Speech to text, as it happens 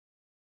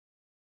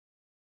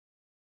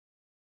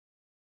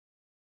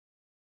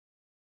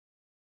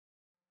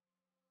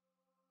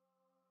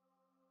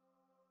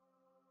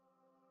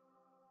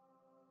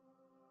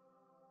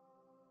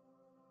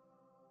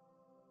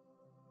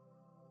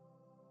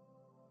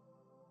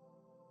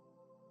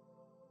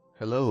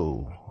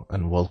Hello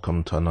and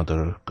welcome to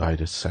another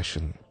guided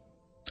session.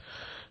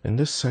 In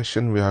this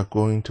session, we are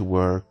going to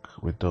work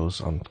with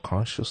those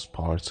unconscious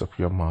parts of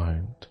your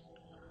mind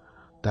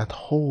that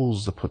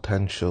holds the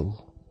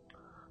potential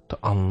to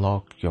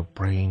unlock your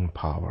brain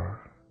power,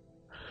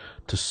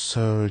 to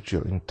surge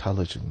your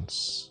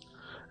intelligence,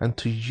 and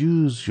to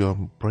use your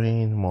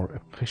brain more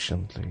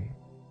efficiently.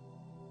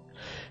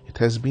 It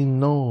has been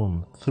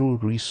known through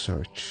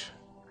research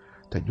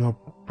that your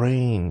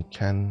brain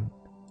can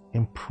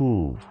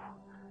improve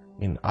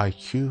in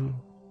IQ,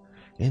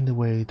 in the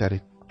way that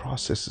it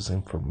processes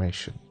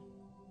information.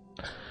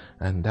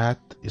 And that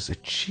is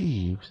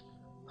achieved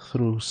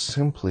through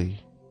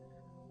simply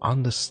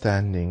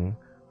understanding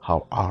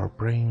how our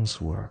brains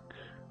work.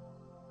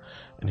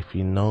 And if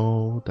we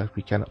know that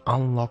we can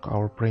unlock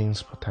our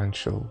brain's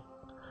potential,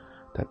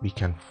 that we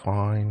can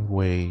find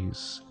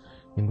ways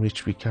in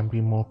which we can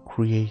be more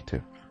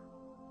creative,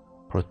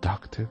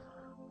 productive,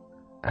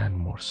 and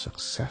more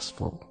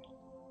successful.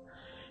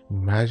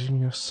 Imagine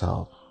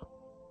yourself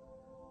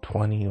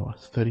 20 or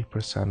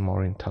 30%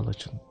 more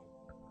intelligent,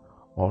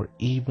 or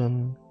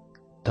even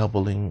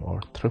doubling or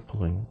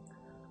tripling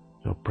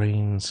your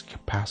brain's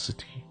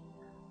capacity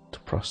to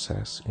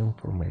process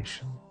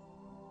information.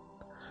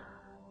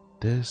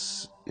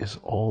 This is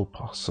all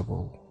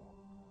possible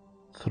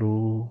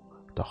through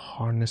the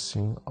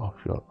harnessing of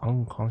your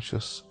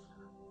unconscious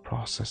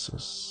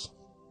processes.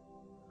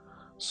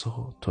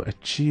 So to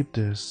achieve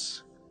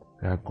this,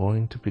 we are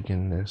going to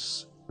begin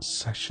this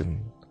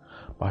session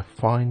by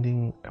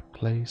finding a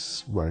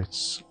place where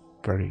it's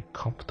very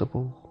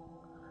comfortable,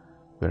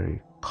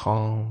 very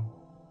calm,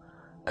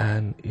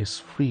 and is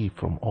free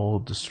from all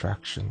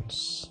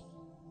distractions.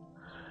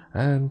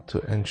 And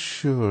to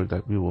ensure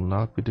that we will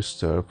not be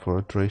disturbed for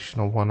a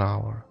duration of 1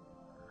 hour,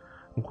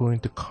 I'm going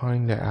to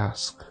kindly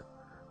ask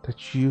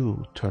that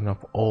you turn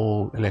off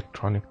all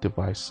electronic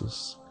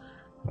devices,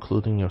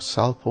 including your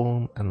cell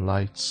phone and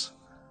lights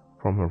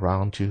from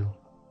around you,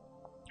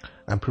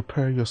 and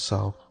prepare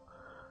yourself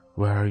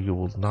where you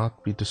will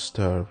not be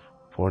disturbed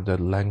for the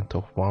length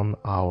of 1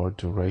 hour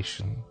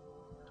duration.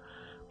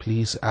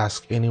 Please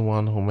ask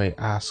anyone who may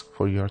ask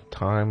for your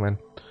time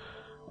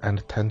and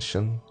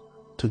attention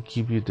to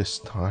give you this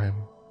time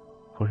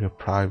for your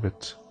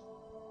private,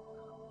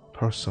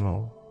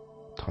 personal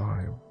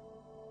time.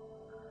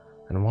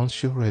 And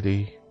once you're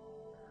ready,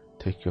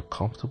 take your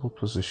comfortable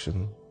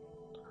position,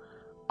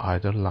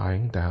 either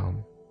lying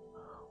down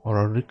or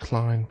a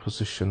reclined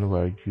position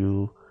where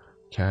you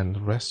can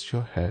rest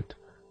your head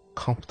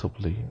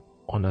comfortably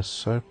on a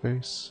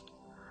surface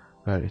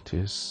where it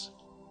is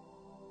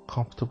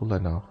comfortable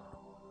enough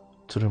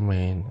to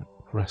remain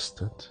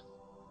rested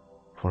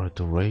for a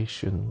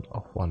duration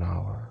of 1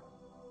 hour.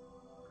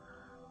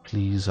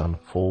 Please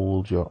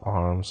unfold your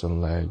arms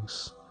and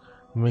legs.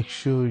 Make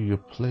sure you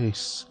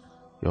place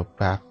your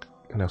back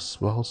in a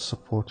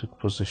well-supported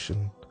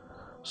position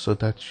so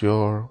that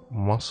your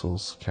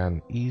muscles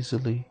can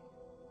easily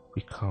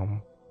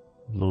become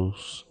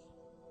loose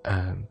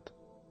and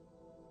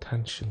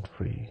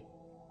tension-free.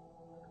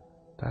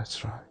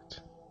 That's right.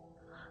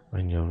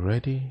 When you're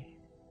ready,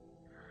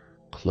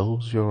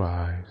 close your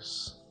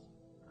eyes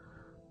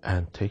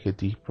and take a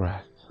deep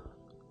breath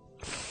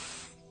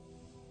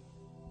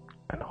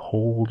and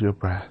hold your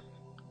breath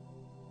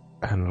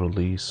and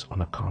release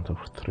on a count of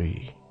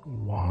 3.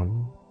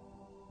 1,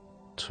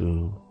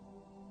 2,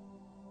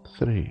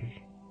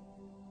 3.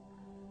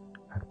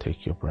 And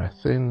take your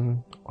breath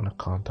in on a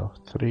count of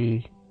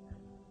 3.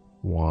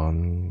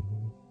 1,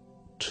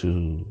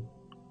 2,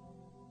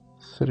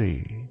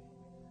 3.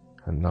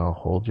 And now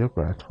hold your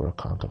breath for a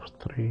count of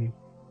 3.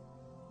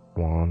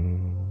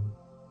 1,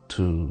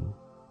 2,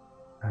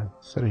 and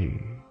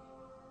 3.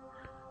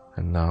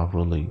 And now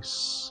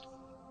release.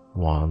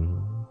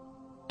 1,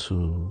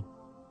 2,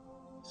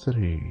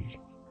 3.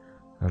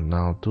 And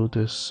now do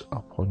this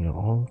upon your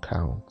own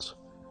count,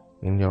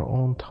 in your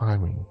own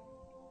timing.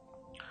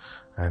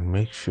 And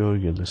make sure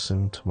you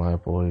listen to my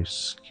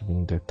voice,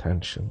 giving the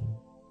attention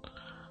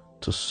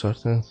to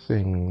certain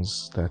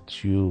things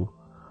that you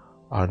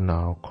are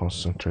now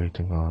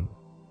concentrating on,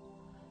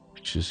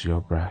 which is your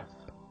breath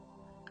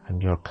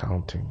and your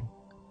counting.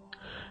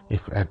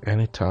 If at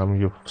any time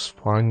you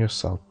find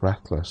yourself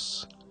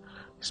breathless,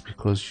 it's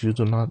because you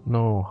do not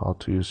know how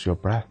to use your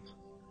breath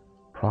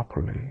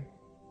properly,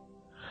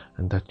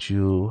 and that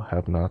you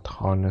have not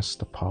harnessed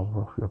the power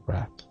of your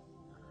breath,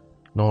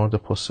 nor the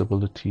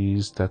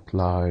possibilities that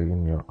lie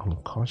in your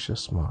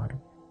unconscious mind.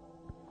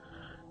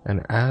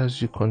 And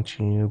as you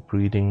continue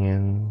breathing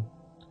in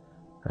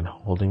and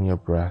holding your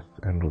breath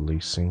and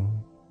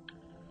releasing,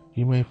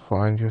 you may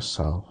find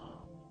yourself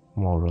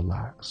more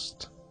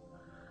relaxed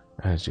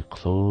as you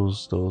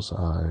close those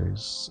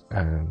eyes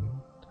and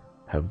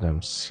have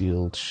them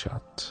sealed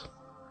shut,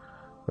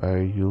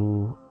 where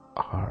you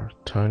are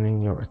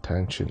turning your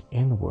attention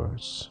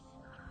inwards.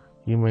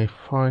 You may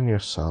find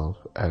yourself,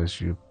 as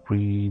you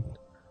breathe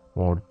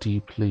more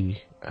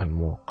deeply and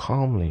more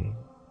calmly,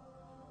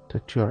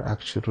 that you are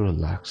actually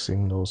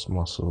relaxing those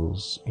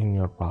muscles in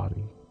your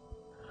body,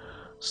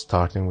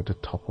 starting with the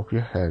top of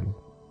your head,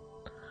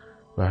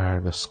 where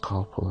the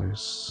scalpel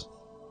is,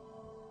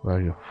 where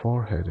your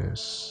forehead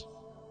is,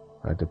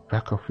 where the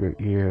back of your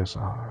ears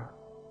are,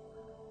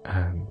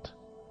 and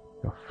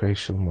your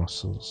facial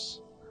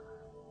muscles.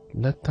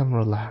 Let them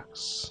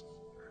relax,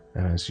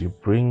 and as you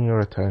bring your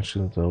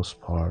attention to those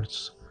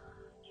parts,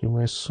 you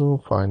may soon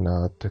find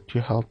out that you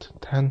held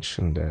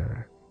tension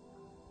there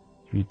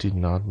you did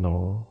not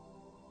know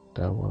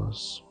there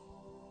was.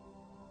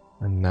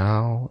 And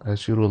now,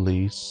 as you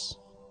release,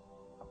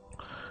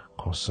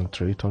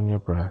 concentrate on your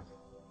breath,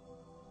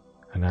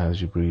 and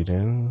as you breathe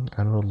in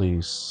and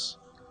release,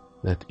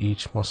 let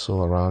each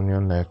muscle around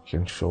your neck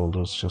and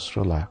shoulders just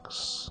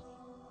relax.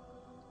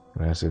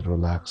 And as it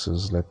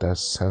relaxes, let that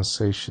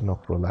sensation of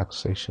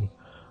relaxation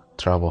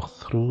travel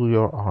through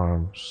your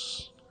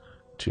arms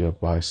to your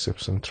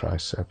biceps and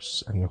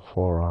triceps and your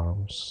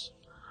forearms,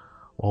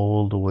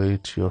 all the way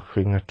to your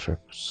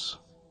fingertips.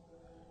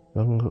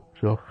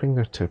 Your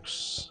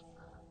fingertips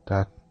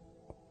that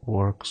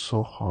work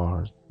so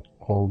hard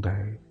all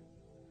day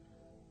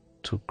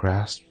to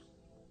grasp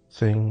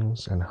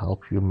things and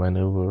help you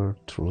maneuver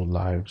through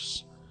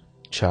life's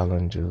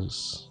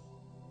challenges.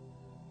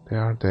 They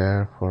are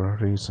there for a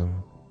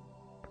reason,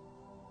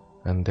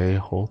 and they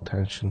hold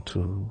tension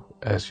too.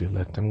 As you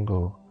let them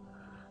go,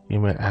 you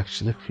may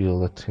actually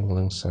feel a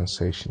tingling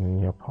sensation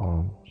in your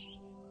palms,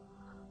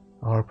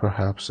 or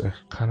perhaps a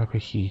kind of a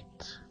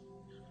heat.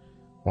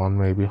 One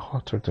may be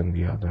hotter than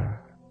the other.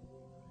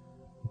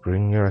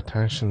 Bring your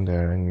attention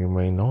there, and you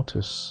may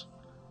notice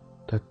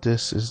that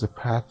this is the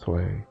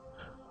pathway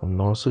of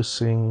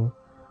noticing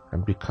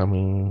and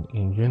becoming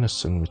in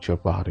unison with your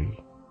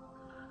body,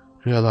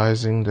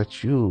 realizing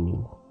that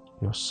you,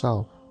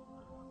 yourself,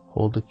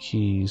 hold the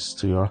keys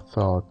to your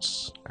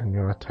thoughts and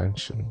your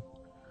attention,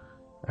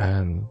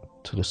 and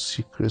to the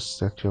secrets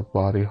that your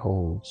body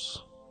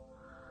holds.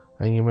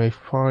 And you may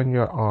find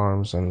your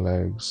arms and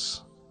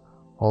legs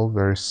all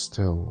very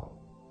still.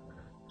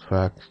 In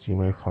fact, you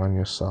may find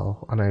yourself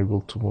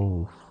unable to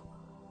move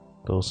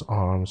those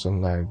arms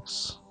and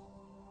legs,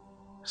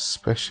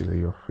 especially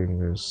your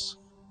fingers.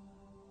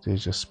 They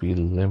just be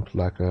limp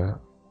like a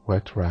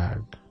wet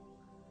rag,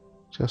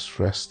 just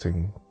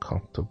resting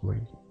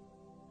comfortably.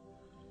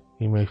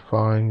 You may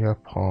find your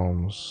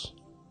palms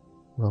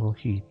a little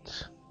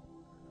heat.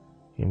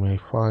 You may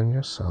find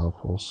yourself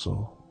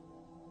also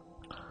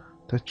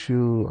that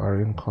you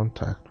are in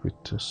contact with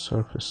the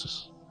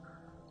surfaces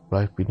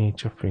right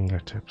beneath your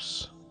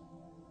fingertips,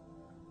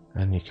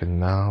 and you can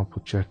now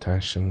put your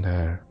attention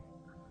there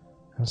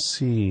and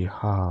see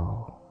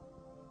how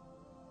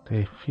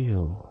they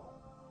feel,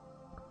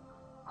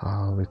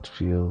 how it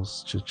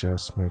feels to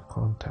just make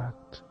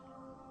contact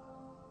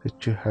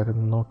that you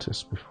hadn't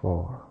noticed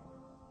before.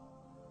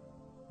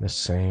 The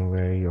same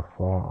way your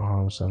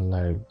forearms and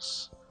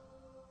legs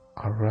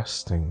are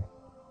resting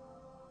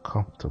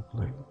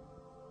comfortably,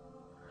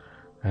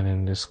 and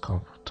in this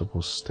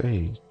comfortable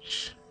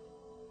stage,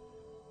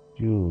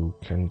 you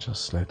can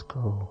just let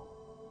go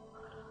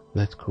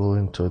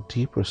into a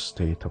deeper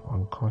state of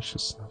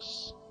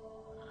unconsciousness,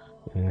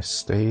 in a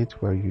state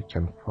where you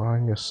can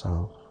find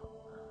yourself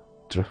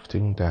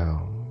drifting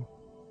down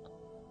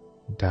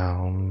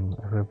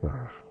a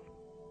river,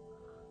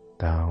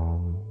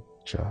 down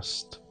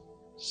just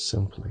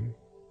simply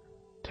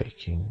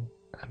taking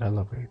an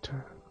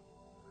elevator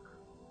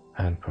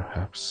and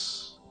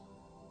perhaps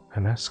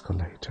an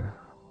escalator,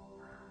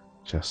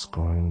 just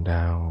going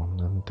down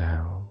and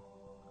down,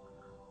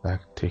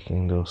 like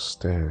taking those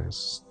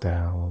stairs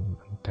down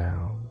and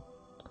down,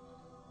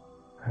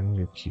 and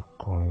you keep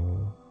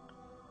going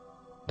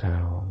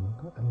down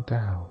and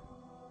down.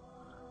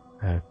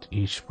 At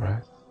each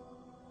breath,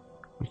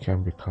 you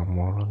can become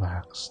more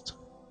relaxed,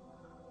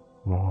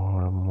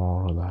 more and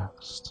more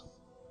relaxed.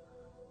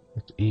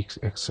 With each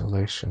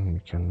exhalation,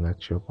 you can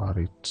let your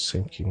body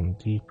sink in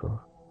deeper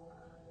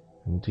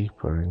and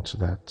deeper into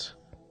that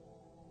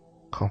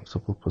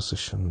comfortable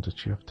position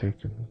that you have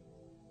taken.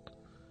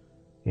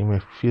 You may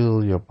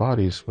feel your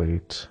body's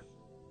weight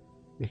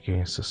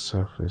against the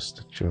surface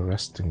that you're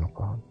resting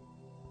upon.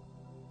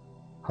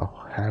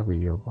 How heavy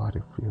your body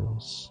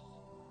feels,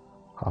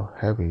 how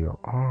heavy your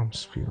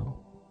arms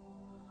feel.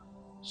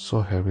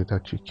 So heavy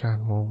that you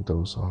can't move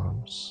those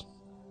arms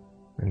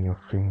and your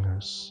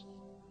fingers.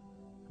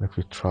 And if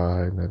you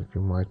try, that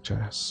you might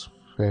just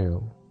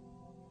fail.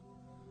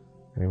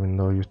 And even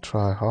though you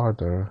try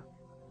harder,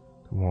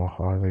 the more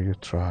harder you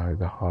try,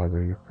 the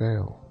harder you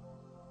fail.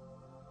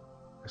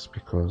 It's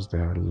because they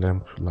are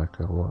limp like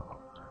a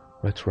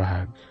wet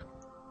rag.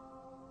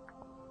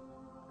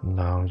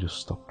 Now you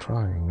stop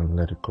trying and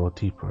let it go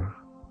deeper,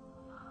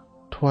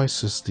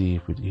 twice as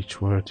deep with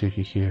each word you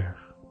hear,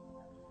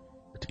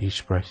 with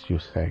each breath you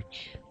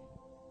take,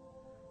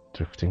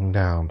 drifting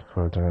down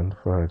further and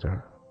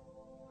further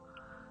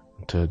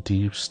into a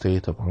deep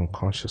state of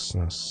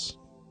unconsciousness,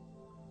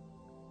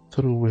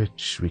 through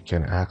which we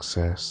can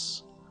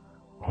access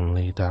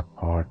only that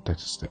part that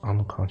is the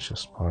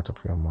unconscious part of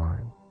your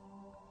mind.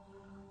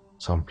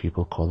 Some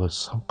people call it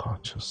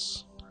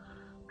subconscious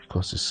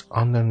because it's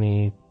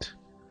underneath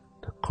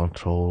that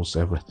controls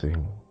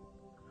everything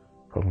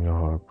from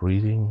your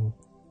breathing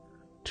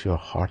to your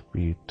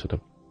heartbeat to the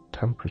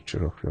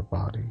temperature of your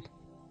body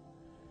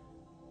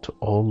to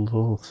all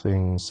those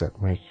things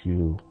that make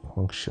you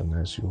function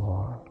as you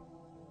are.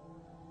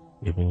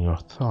 Even your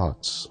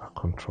thoughts are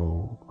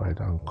controlled by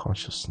the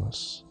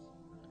unconsciousness.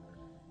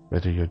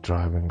 Whether you're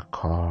driving a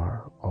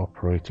car,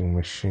 operating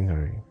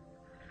machinery,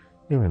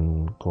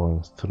 even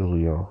going through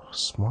your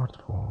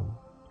smartphone,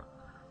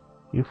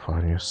 you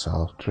find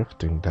yourself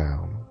drifting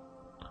down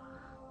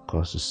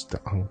because it's the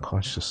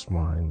unconscious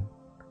mind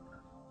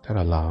that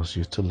allows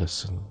you to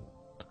listen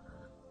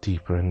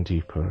deeper and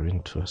deeper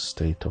into a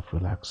state of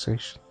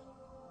relaxation.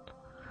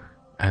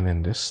 And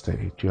in this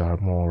state, you are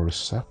more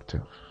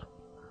receptive,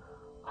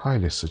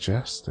 highly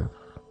suggestive,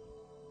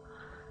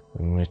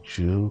 in which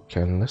you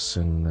can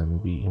listen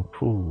and be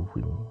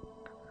improving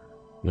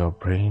your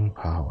brain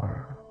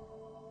power.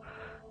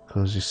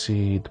 Because you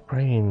see, the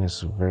brain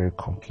is a very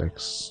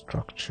complex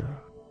structure.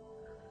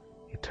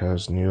 It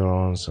has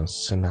neurons and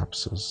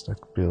synapses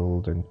that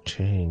build and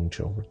change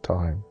over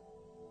time.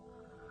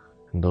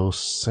 And those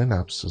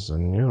synapses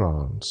and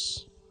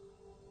neurons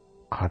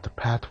are the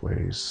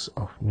pathways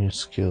of new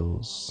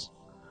skills,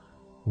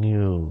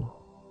 new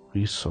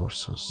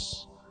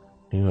resources,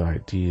 new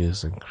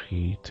ideas and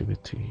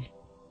creativity.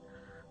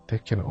 They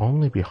can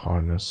only be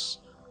harnessed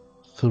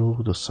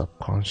through the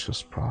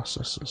subconscious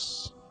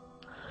processes.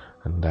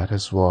 And that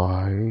is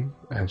why,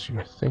 as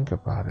you think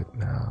about it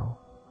now,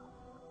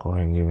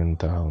 going even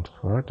down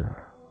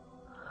further,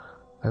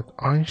 that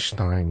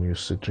Einstein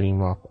used to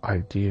dream up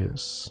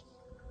ideas.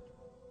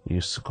 He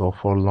used to go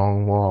for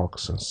long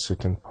walks and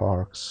sit in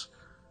parks,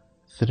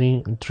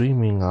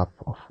 dreaming up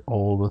of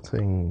all the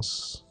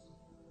things,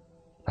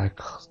 like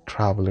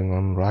traveling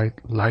on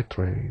light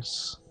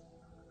rays,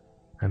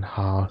 and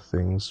how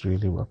things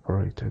really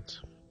operated.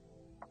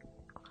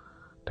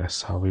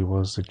 That's how he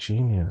was a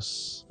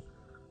genius,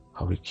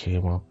 how he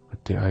came up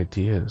with the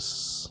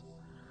ideas,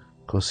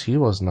 because he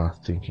was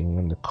not thinking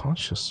in the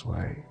conscious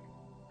way.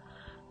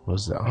 It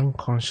was the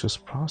unconscious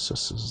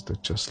processes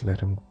that just let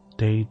him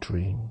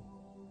daydream.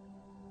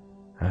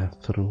 And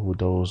through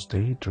those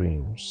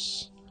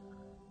daydreams,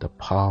 the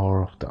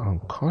power of the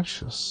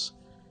unconscious,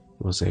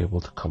 he was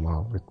able to come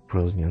out with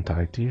brilliant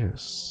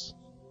ideas.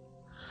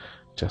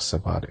 Just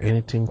about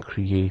anything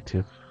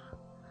creative,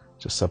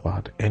 just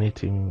about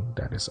anything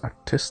that is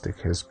artistic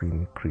has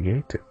been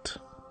created.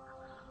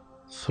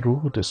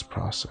 Through this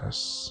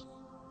process,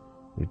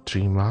 you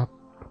dream up,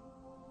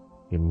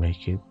 you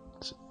make it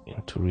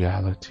into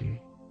reality.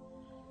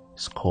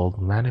 It's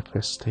called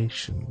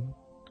manifestation.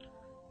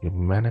 You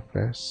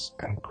manifest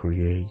and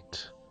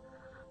create,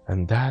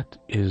 and that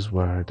is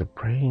where the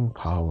brain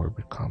power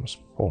becomes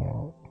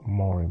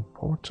more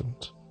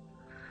important,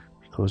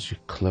 because you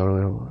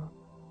clear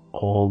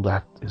all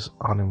that is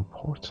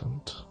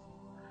unimportant.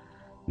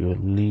 You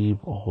leave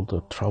all the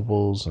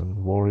troubles and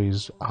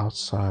worries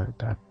outside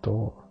that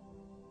door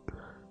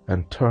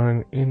and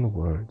turn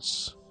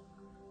inwards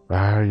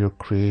where your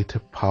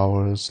creative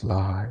powers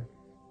lie,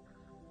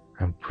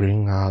 and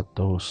bring out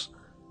those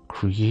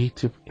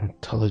creative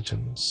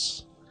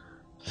intelligence,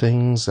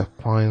 things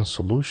that find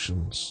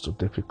solutions to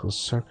difficult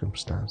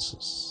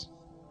circumstances.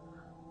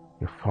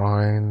 You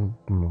find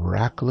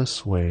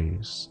miraculous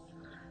ways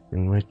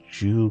in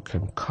which you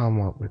can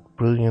come up with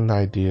brilliant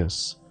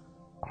ideas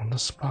on the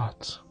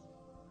spot,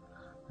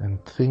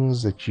 and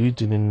things that you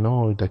didn't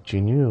know that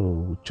you knew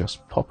would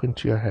just pop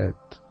into your head.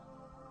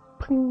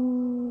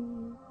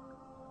 Ping!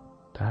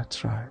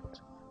 That's right.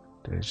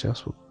 They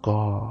just would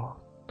go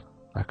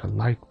like a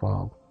light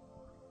bulb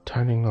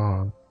turning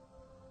on,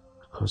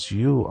 because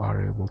you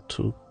are able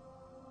to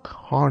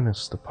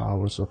harness the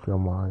powers of your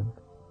mind.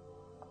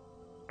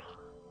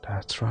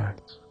 That's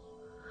right.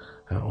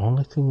 And the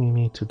only thing you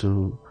need to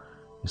do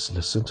is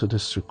listen to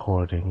this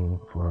recording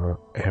for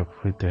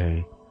every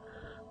day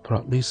for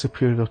at least a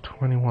period of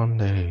 21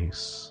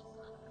 days.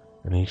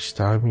 And each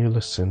time you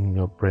listen,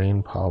 your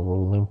brain power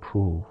will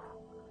improve.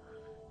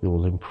 You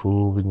will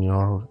improve in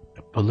your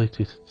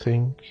ability to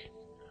think.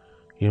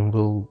 You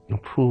will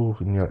improve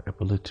in your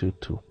ability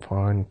to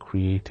find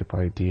creative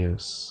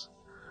ideas,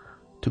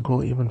 to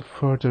go even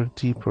further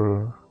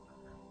deeper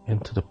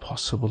into the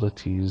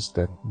possibilities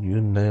that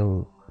you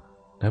know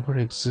never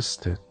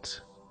existed,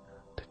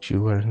 that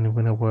you weren't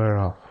even aware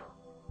of.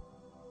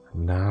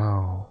 And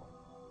now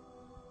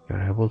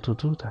you're able to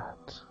do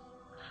that,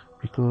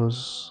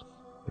 because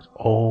with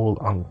all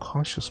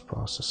unconscious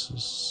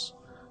processes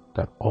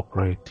that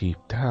operate deep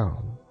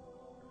down,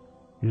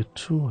 you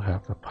too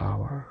have the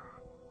power.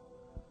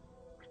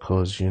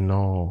 Because you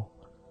know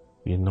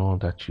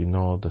that you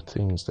know the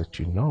things that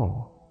you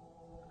know.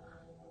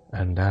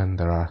 And then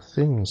there are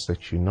things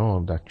that you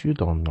know that you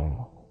don't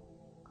know.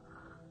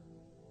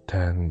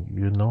 Then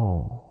you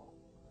know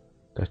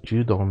that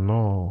you don't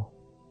know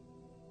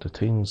the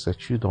things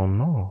that you don't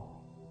know.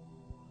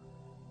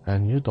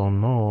 And you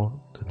don't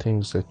know the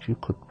things that you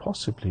could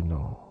possibly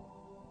know.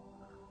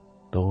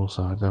 Those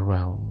are the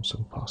realms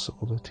and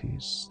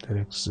possibilities that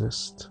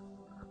exist.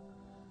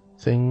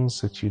 Things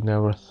that you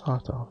never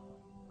thought of,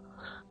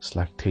 It's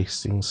like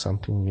tasting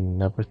something you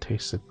never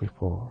tasted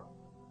before.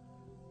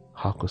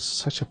 How could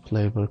such a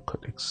flavor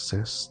could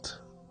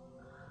exist?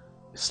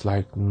 It's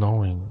like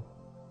knowing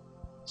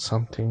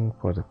something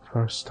for the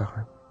first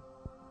time.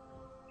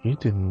 You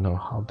didn't know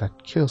how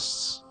that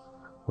kiss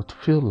would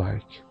feel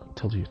like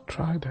until you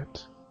tried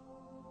it.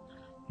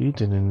 You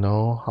didn't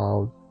know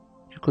how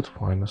you could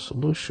find a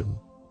solution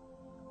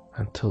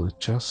until it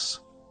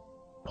just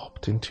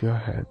popped into your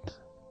head.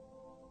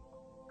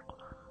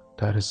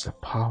 That is the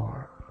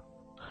power.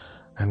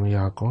 And we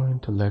are going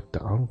to let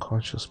the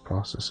unconscious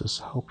processes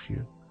help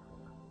you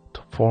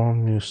to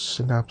form new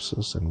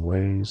synapses and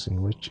ways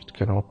in which it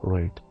can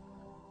operate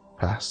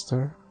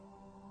faster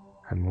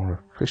and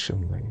more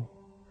efficiently,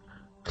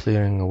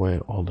 clearing away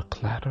all the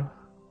clutter,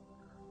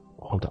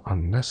 all the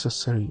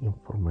unnecessary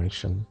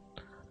information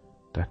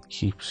that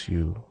keeps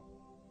you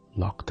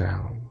locked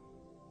down.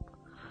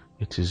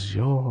 It is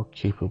your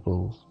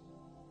capable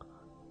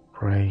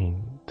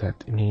brain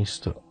that needs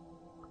to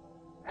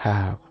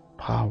have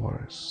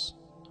powers,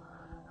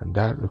 and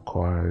that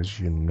requires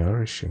you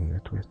nourishing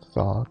it with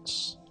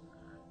thoughts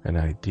and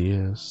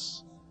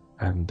ideas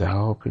and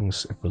developing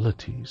its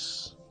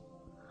abilities.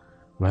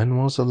 When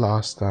was the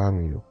last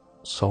time you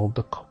solved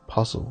a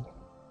puzzle?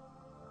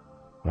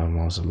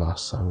 When was the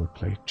last time you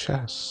played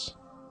chess?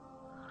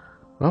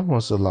 When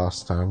was the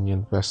last time you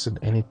invested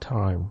any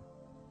time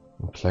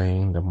in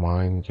playing the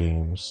mind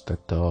games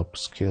that develop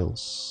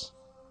skills?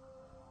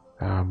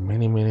 There are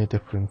many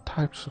different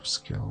types of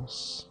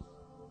skills.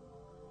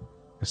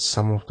 And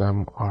some of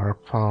them are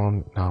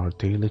found in our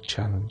daily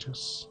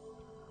challenges.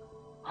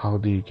 How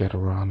do you get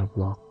around a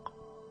block?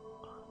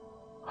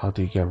 How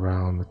do you get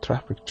around a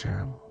traffic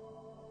jam?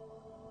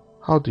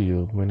 How do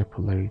you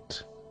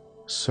manipulate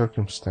a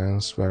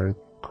circumstance where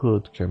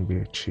good can be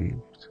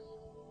achieved?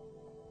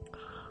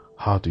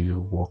 How do you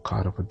walk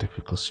out of a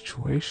difficult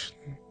situation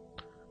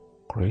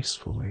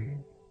gracefully?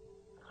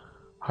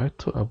 How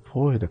to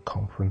avoid a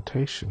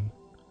confrontation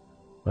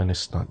when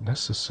it's not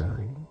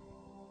necessary?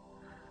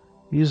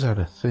 These are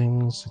the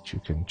things that you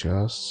can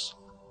just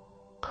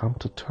come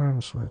to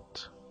terms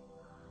with.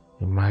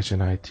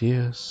 Imagine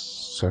ideas,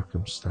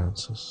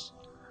 circumstances,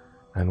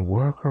 and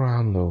work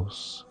around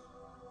those,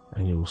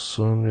 and you will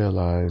soon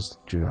realize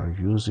that you are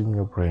using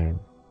your brain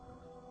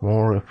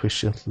more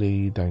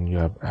efficiently than you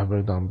have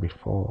ever done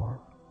before.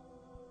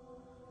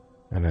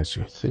 And as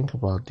you think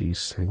about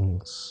these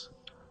things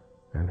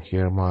and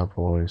hear my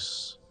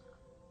voice,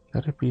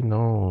 let it be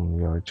known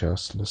you are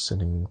just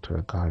listening to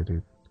a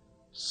guided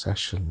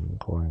session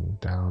going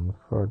down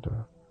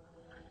further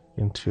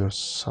into your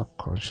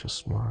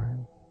subconscious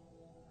mind,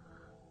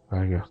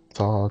 where your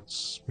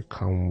thoughts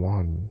become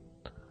one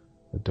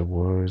with the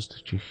words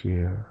that you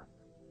hear,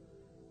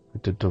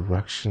 with the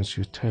directions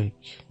you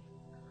take,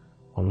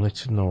 only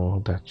to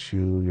know that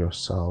you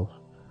yourself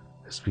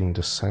has been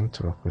the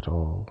center of it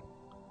all,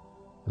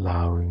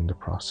 allowing the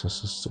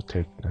processes to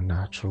take a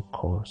natural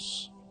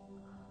course,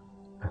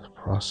 a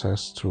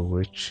process through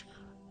which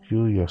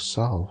you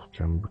yourself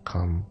can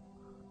become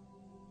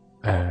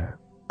a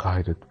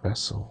guided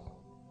vessel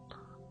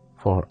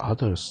for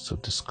others to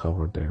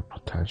discover their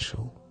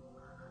potential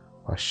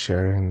by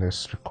sharing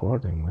this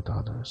recording with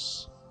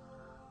others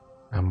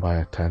and by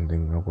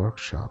attending a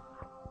workshop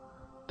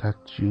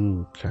that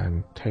you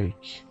can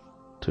take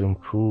to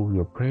improve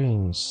your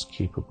brain's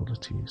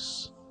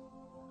capabilities,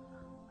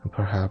 and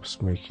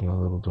perhaps making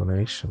a little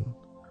donation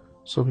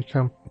so we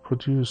can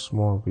produce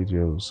more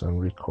videos and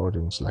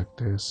recordings like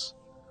this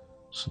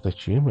so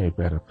that you may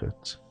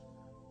benefit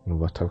in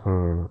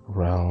whatever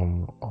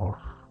realm or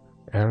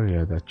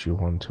area that you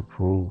want to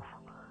improve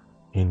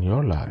in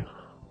your life.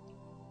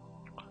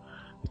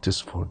 It is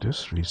for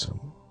this reason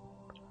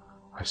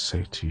I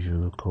say to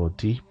you, go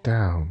deep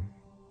down,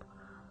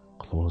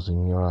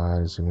 closing your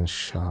eyes even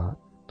shut,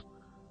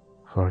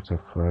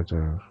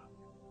 further,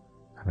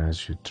 and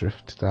as you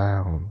drift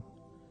down,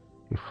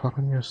 you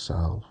find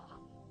yourself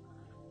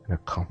in a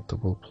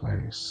comfortable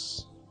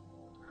place.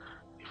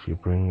 If you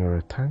bring your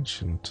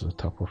attention to the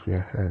top of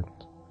your head,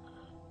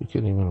 you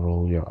can even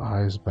roll your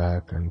eyes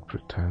back and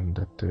pretend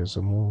that there's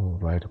a moon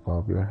right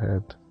above your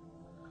head,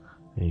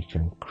 and you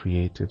can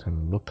create it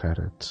and look at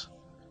it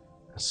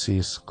and see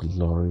its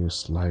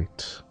glorious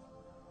light.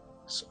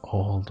 It's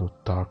all the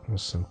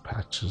darkness and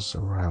patches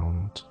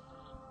around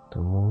the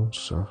moon's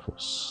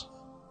surface.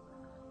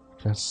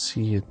 You can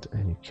see it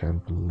and you can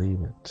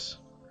believe it.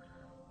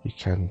 You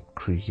can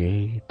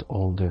create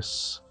all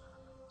this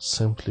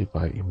simply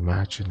by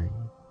imagining.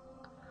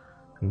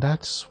 And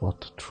that's what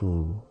the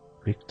true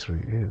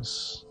victory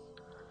is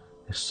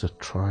to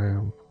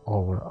triumph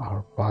over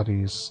our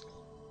body's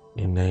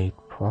innate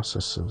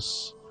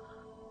processes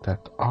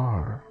that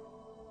are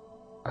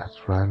at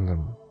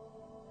random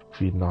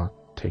if we not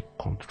take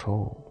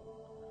control.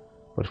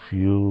 But if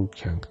you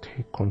can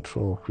take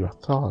control of your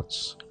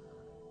thoughts,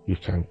 you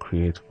can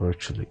create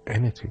virtually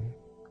anything.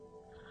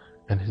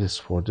 And it is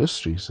for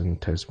this reason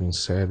it has been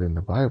said in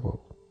the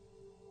Bible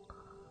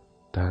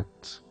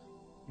that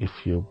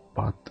if you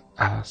but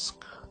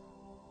ask,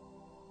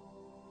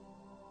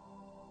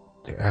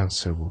 the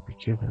answer will be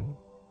given.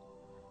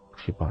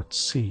 If you but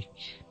seek,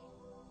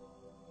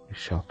 you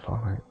shall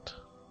find.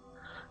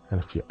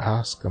 And if you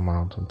ask a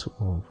mountain to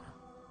move,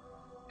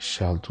 it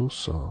shall do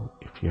so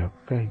if you have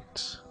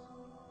faith.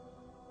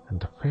 And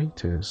the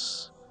faith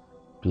is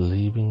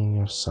believing in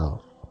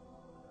yourself,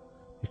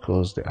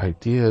 because the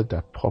idea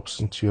that pops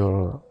into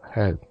your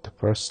head the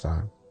first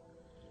time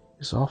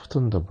is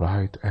often the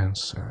right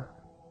answer.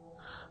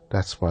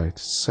 That's why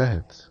it's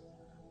said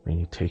when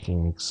you're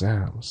taking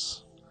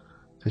exams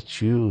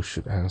that you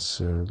should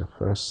answer the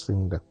first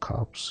thing that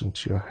pops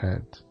into your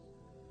head,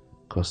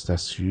 because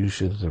that's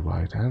usually the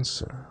right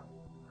answer,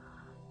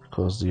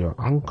 because your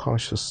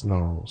unconscious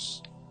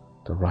knows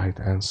the right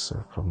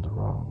answer from the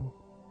wrong,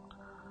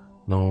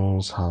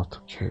 knows how to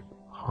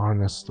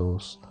harness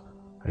those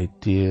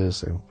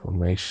ideas and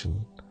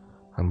information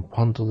and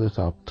bundle it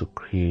up to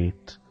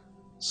create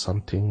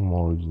something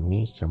more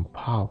unique and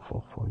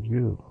powerful for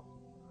you.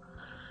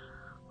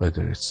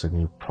 Whether it's a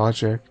new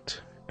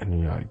project, a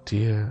new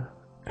idea,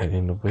 an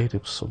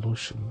innovative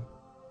solution,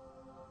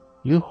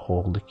 you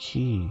hold the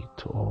key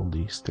to all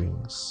these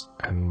things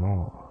and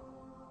more.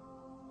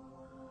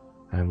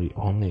 And we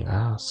only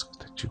ask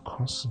that you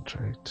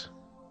concentrate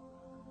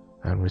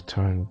and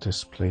return to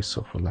this place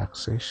of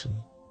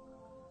relaxation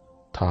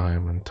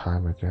time and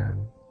time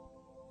again,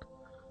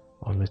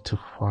 only to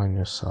find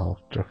yourself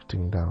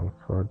drifting down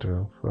further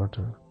and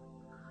further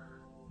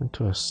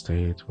into a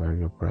state where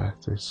your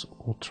breath is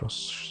ultra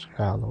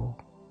shallow,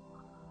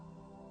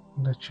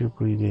 and that you're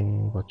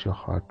breathing but your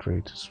heart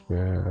rate is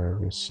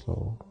very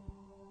slow,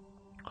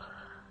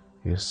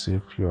 as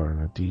if you're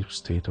in a deep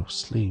state of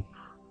sleep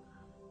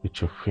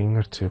with your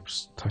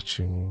fingertips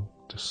touching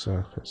the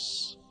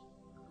surface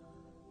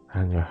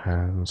and your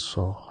hands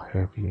so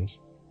heavy,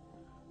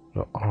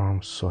 your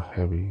arms so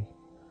heavy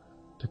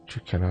that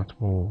you cannot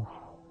move,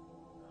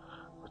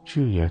 but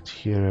you yet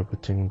hear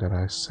everything that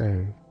I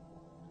say,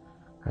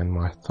 and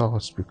my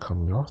thoughts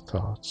become your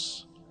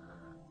thoughts,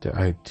 the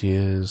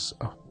ideas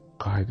of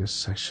guided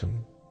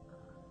session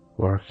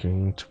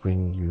working to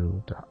bring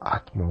you the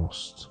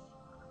utmost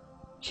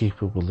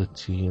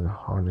capability in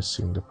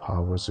harnessing the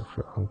powers of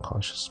your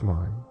unconscious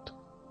mind.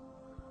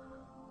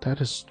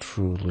 That is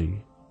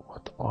truly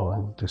what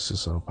all this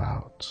is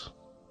about.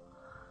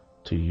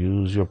 To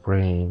use your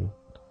brain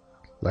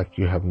like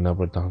you have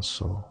never done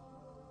so,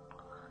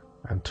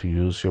 and to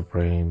use your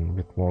brain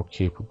with more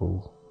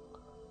capable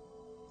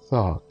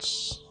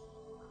thoughts,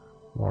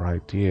 more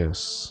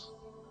ideas.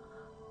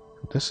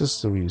 This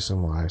is the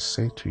reason why I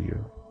say to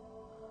you,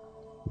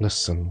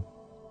 listen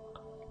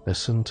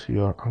to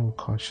your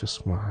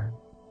unconscious mind,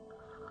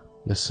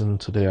 listen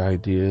to the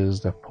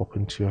ideas that pop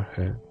into your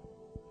head.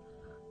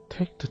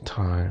 Take the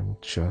time,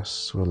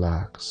 just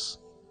relax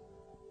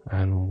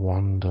and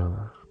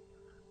wonder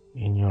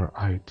in your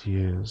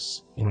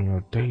ideas, in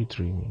your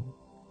daydreaming.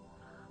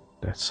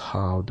 That's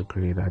how the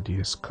great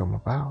ideas come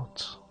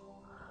about.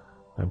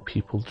 When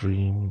people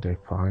dream, they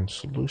find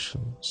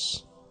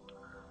solutions.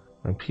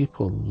 When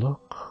people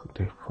look,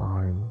 they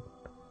find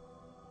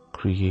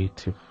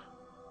creative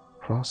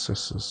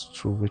processes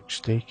through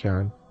which they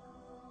can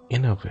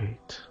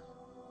innovate.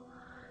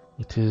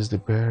 It is the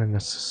bare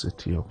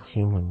necessity of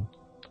human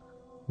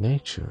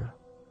nature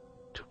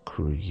to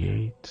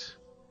create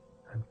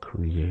and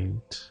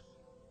create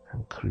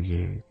and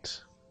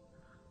create,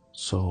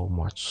 so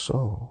much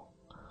so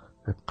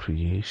that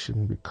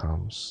creation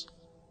becomes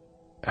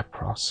a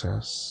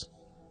process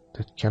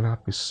that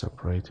cannot be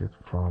separated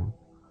from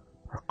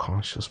our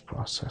conscious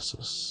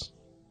processes,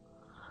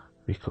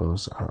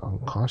 because our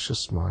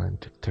unconscious mind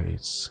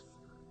dictates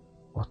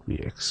what we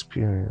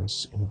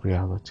experience in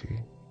reality,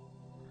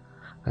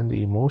 and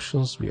the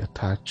emotions we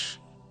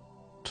attach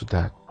to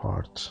that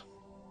part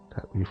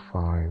that we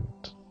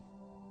find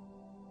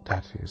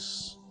that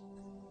is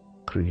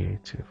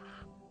creative.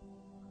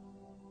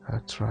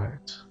 That's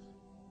right.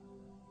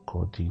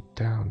 Go deep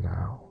down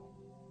now.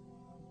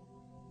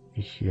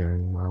 You're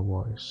hearing my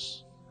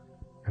voice,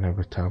 and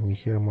every time you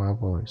hear my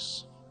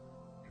voice,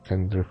 you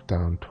can drift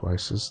down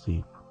twice as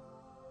deep.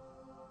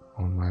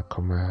 On my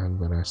command,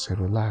 when I say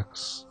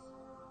relax,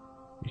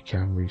 you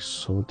can be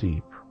so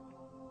deep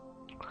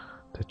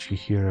that you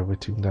hear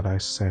everything that I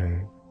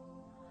say,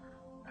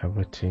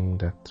 everything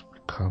that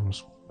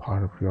becomes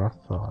part of your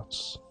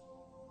thoughts,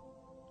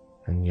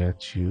 and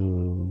yet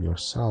you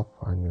yourself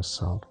find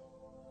yourself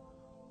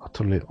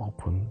utterly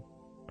open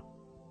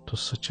to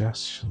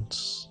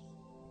suggestions.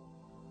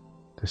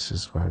 This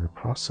is where the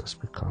process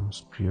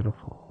becomes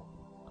beautiful,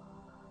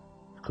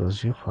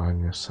 because you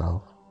find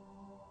yourself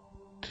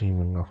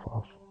dreaming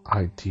of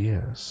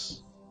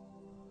ideas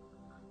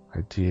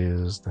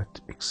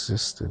that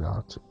existed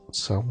out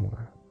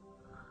somewhere,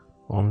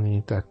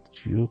 only that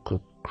you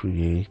could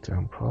create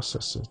and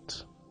process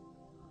it.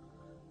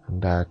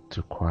 And that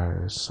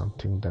requires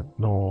something that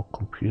no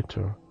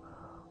computer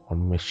or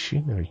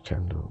machinery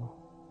can do,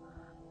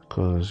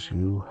 because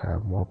you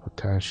have more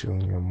potential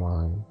in your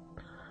mind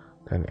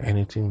than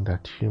anything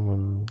that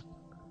human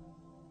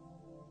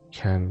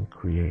can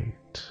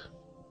create.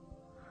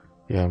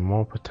 You have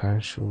more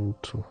potential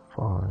to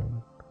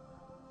find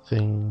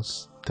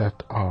things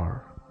that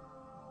are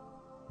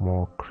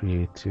more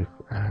creative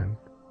and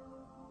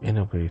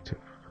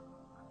innovative.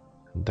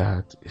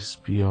 That is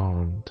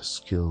beyond the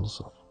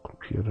skills of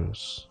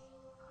computers,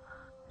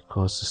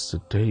 because it's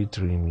the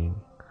daydreaming,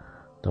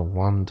 the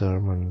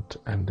wonderment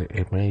and the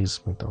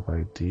amazement of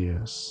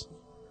ideas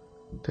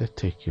that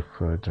take you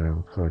further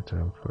and further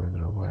and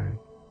further away.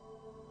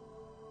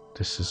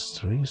 This is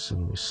the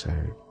reason we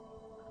say,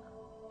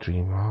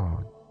 dream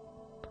on,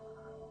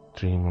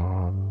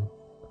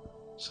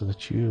 so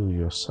that you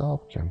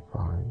yourself can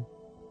find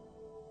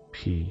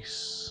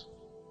peace.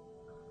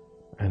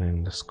 And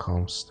in this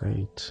calm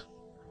state,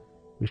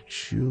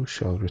 which you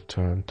shall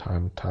return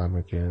time and time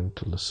again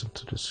to listen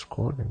to this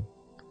recording,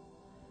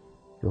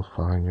 you'll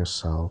find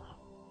yourself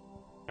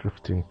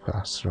drifting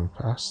faster and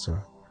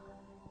faster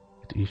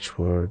with each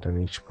word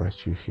and each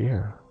breath you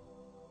hear.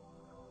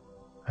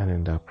 And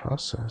in that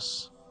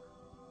process,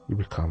 you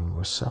become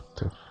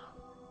receptive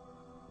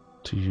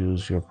to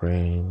use your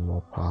brain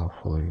more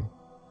powerfully,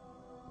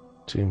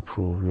 to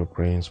improve your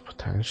brain's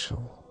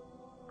potential,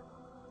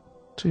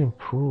 to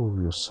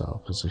improve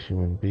yourself as a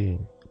human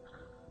being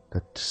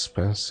that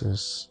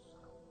dispenses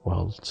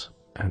wealth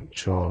and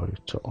joy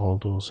to all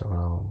those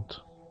around.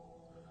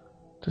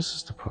 This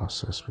is the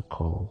process we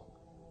call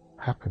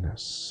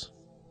happiness,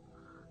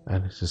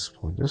 and it is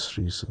for this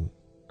reason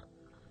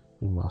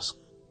we must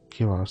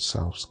give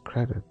ourselves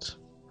credit,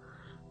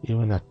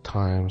 even at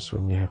times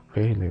when we have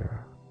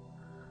failure,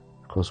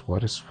 because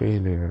what is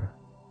failure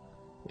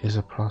is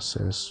a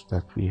process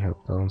that we have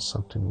done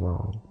something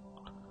wrong,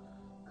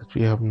 that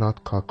we have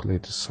not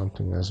calculated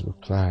something as we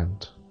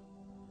planned,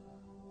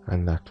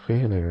 and that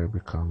failure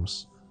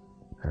becomes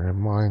a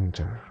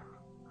reminder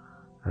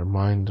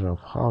of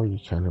how you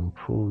can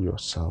improve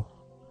yourself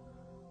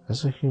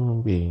as a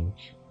human being.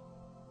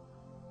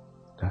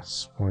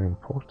 That's more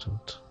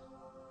important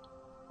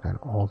than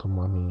all the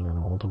money and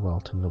all the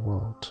wealth in the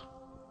world,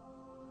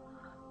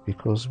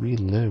 because we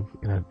live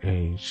in an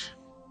age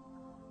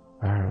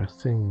where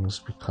things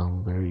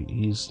become very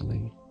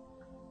easily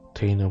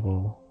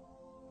attainable,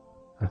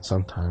 and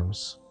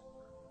sometimes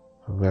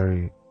a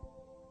very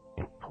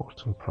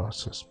important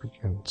process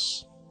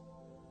begins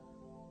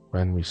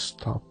when we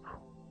stop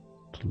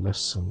to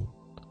listen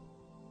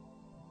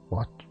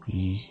what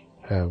we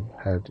have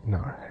had in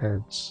our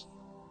heads,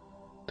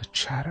 the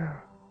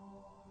chatter,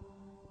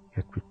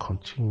 yet we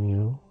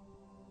continue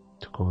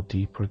to go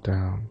deeper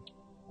down,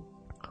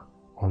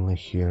 only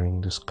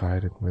hearing this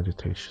guided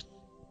meditation.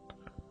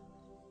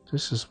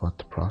 This is what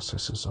the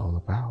process is all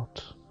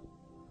about,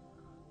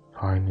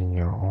 finding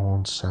your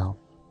own self,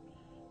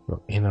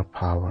 your inner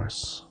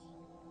powers,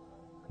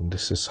 and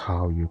this is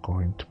how you're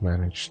going to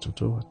manage to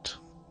do it.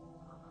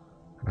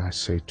 And I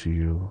say to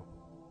you,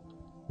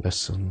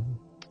 listen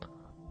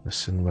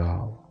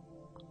well,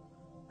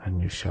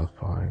 and you shall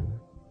find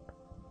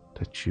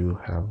that you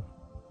have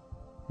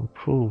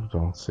improved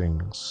on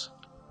things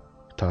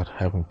without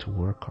having to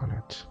work on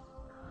it,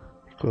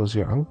 because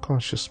your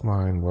unconscious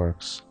mind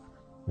works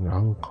in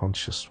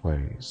unconscious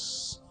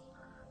ways.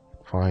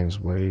 It finds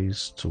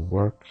ways to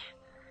work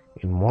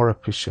in more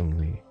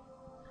efficiently.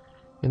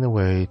 In a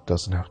way, it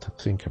doesn't have to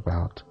think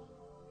about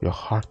your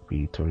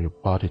heartbeat or your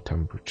body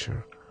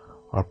temperature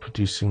or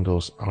producing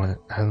those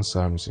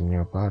enzymes in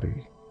your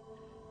body.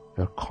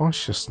 Your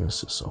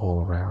consciousness is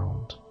all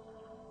around.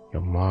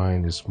 Your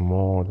mind is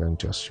more than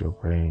just your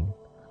brain,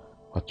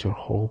 but your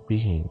whole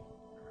being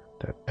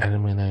that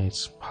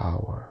emanates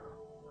power,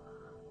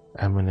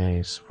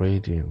 emanates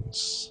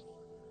radiance.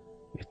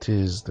 It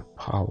is the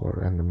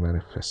power and the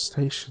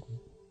manifestation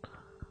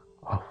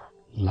of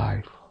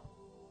life,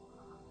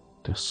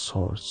 the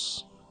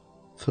source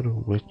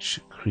through which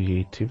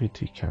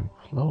creativity can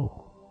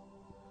flow.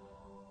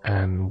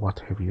 And what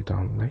have you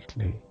done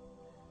lately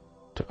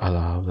to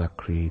allow that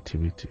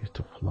creativity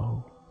to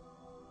flow?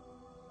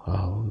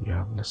 Well, you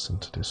have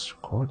listened to this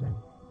recording,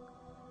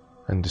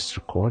 and this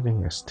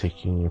recording is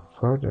taking you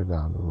further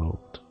down the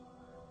road,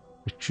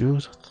 which you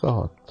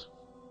thought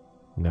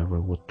never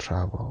would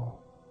travel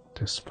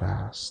this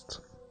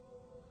fast.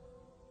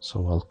 So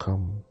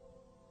welcome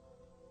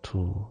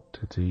to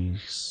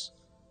this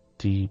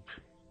deep,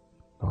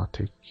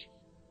 hypnotic,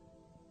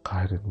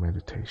 guided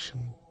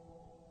meditation.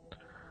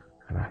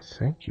 And I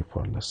thank you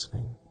for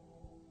listening.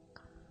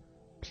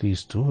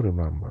 Please do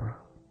remember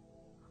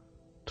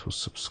to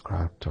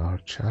subscribe to our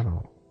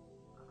channel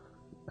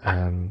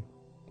and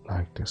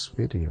like this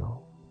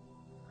video,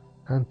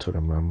 and to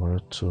remember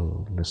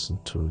to listen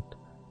to it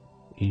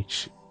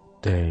each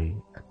day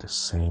at the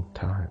same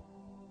time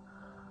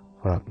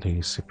for at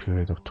least a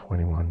period of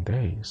 21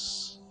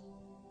 days.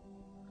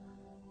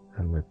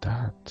 And with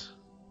that,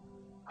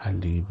 I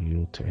leave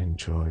you to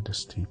enjoy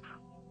this deep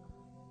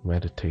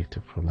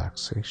meditative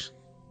relaxation.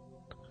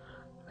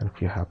 And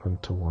if you happen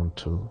to want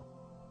to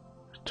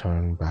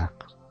return back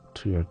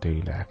to your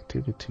daily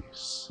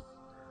activities,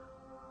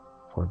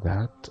 for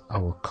that I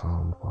will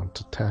count 1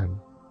 to 10.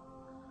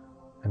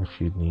 And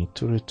if you need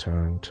to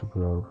return to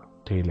your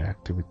daily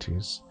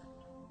activities,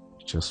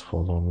 just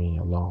follow me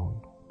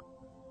along.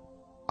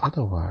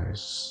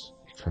 Otherwise,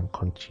 you can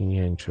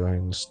continue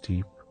enjoying this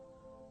deep,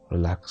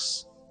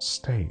 relaxed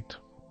state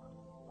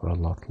for a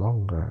lot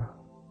longer.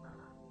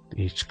 At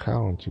each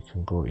count, you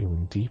can go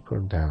even deeper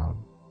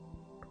down.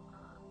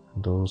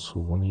 And those who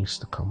want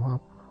to come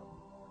up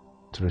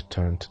to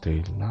return to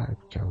daily life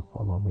can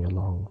follow me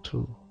along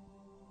too.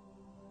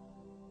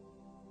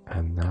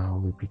 And now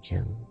we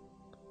begin.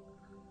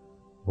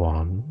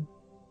 1,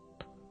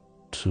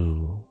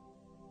 2,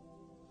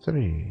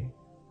 3.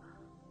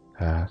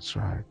 That's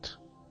right.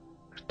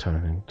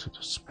 Returning to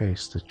the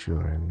space that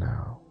you're in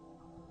now.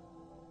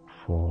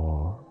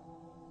 4,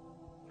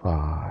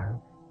 5,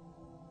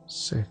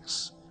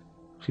 6.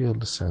 Feel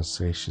the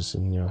sensations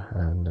in your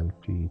hand and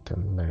feet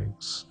and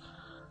legs.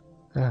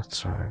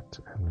 That's right.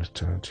 And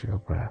return to your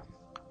breath.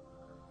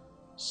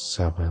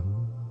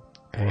 7,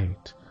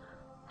 8.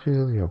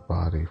 Feel your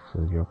body,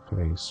 feel your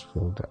face,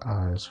 feel the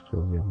eyes,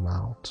 feel your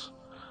mouth.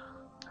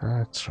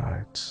 That's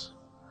right.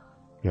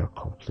 You're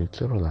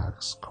completely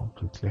relaxed,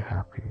 completely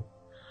happy.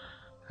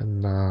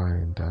 And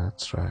 9,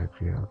 that's right,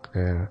 we are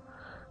there.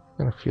 You're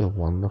going to feel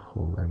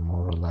wonderful and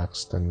more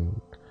relaxed than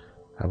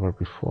ever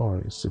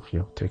before, as if you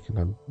have taken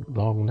a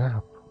long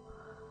nap.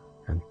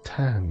 And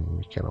 10,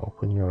 you can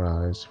open your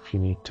eyes if you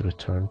need to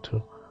return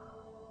to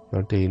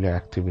your daily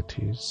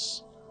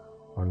activities.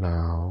 Or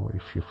now,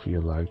 if you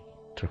feel like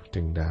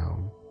drifting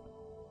down,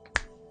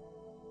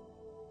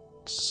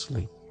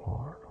 sleep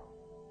more.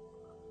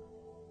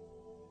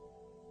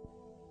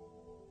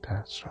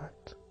 That's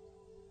right.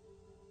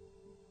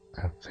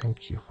 And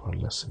thank you for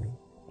listening.